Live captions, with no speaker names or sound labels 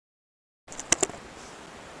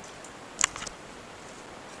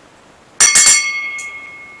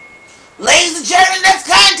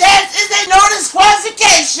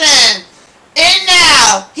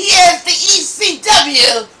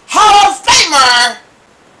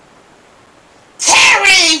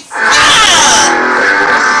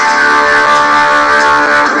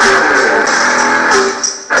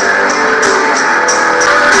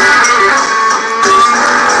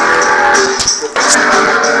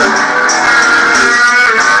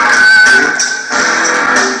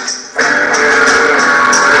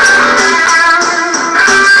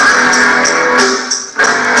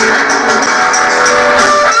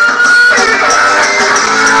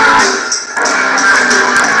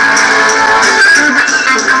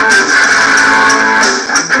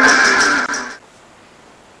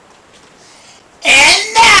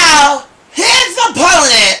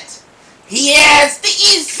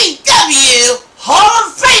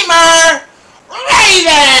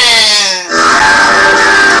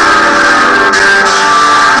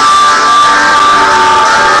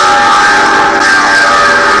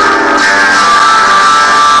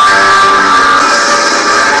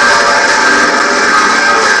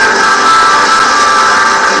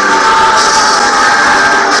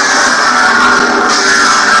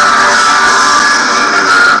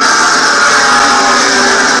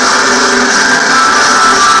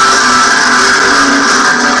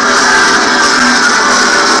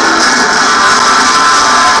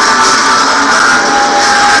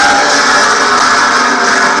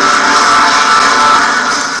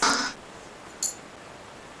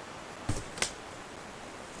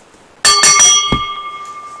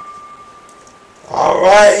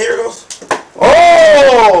Alright, here goes.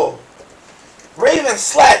 Oh! Raven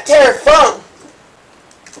slapped Terry Funk.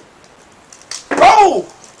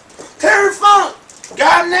 Oh! Terry Funk!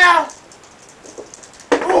 Got him now.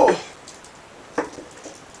 Oh.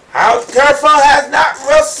 How Terry Funk has not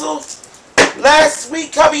wrestled last week,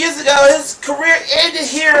 a couple years ago. His career ended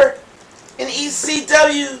here in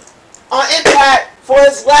ECW on Impact for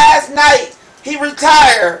his last night. He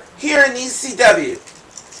retired here in ECW.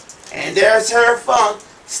 And there's Terry Funk.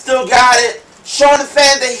 Still got it. Showing the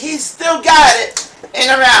fans that he still got it in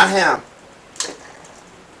around him.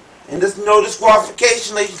 And there's no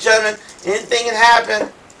disqualification, ladies and gentlemen. Anything can happen.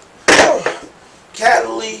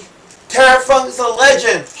 Cataly. Terry Funk is a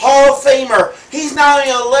legend. Hall of Famer. He's not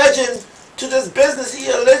only a legend to this business, he's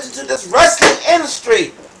a legend to this wrestling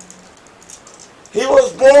industry. He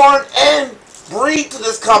was born and breathed to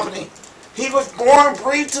this company. He was born and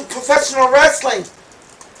breathed to professional wrestling.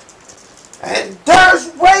 And there's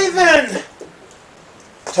Raven!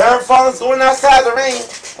 Terry Funk is going outside the ring.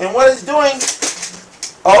 And what he's doing...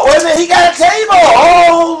 Oh, wait a minute, he got a table!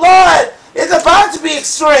 Oh, Lord! It's about to be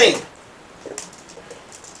extreme!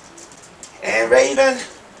 And Raven...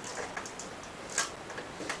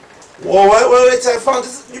 Whoa, wait, Terry Funk.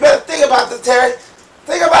 You better think about this, Terry.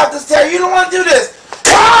 Think about this, Terry. You don't want to do this.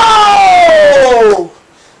 Oh!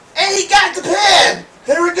 And he got the pin.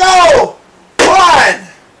 Here we go. 1,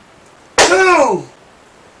 2,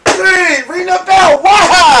 3. Ring the bell.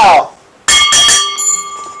 Wow!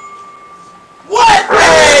 What a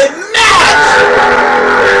match!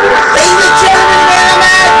 Ladies and gentlemen, what a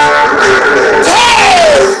match!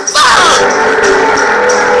 Terry Funk!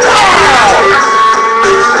 Wow!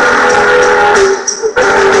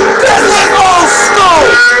 This is old school!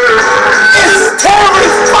 It's Terry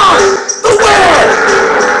Funk, the winner!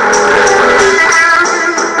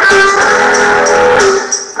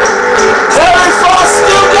 Terry Funk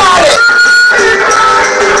still got it!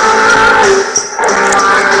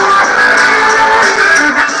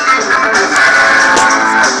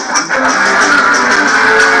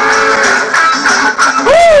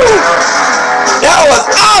 Woo! That was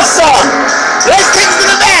awesome! Let's take it to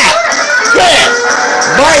the back! Yeah!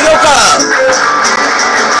 Michael Cobb!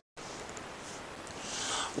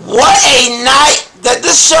 What a night that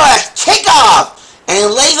this show has kicked off!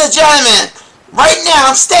 And ladies and gentlemen, right now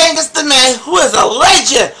I'm standing against the man who is a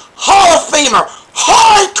legend, Hall of Famer,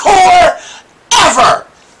 hardcore ever!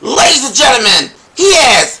 Ladies and gentlemen, he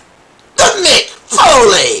is the Mick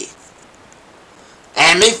Foley!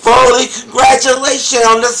 And Mick Foley, congratulations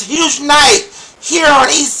on this huge night here on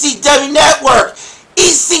ECW Network.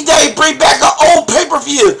 ECW bring back an old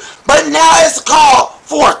pay-per-view, but now it's a call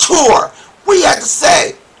for a tour. What do you have to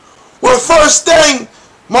say? Well, first thing,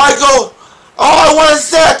 Michael, all I want to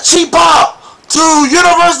say is cheap out to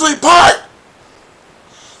University Park.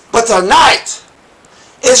 But tonight,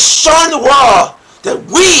 it's showing the world that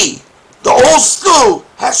we, the old school,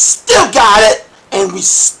 have still got it, and we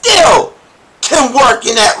still can work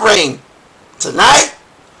in that ring. Tonight,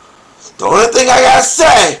 the only thing I gotta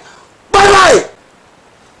say, bye-bye!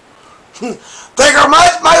 Thank you very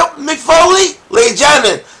much, Mick Foley. Ladies and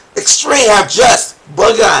gentlemen, Extreme have just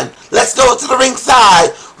begun. Let's go to the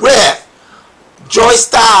ringside with Joy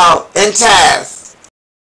Style and Taz.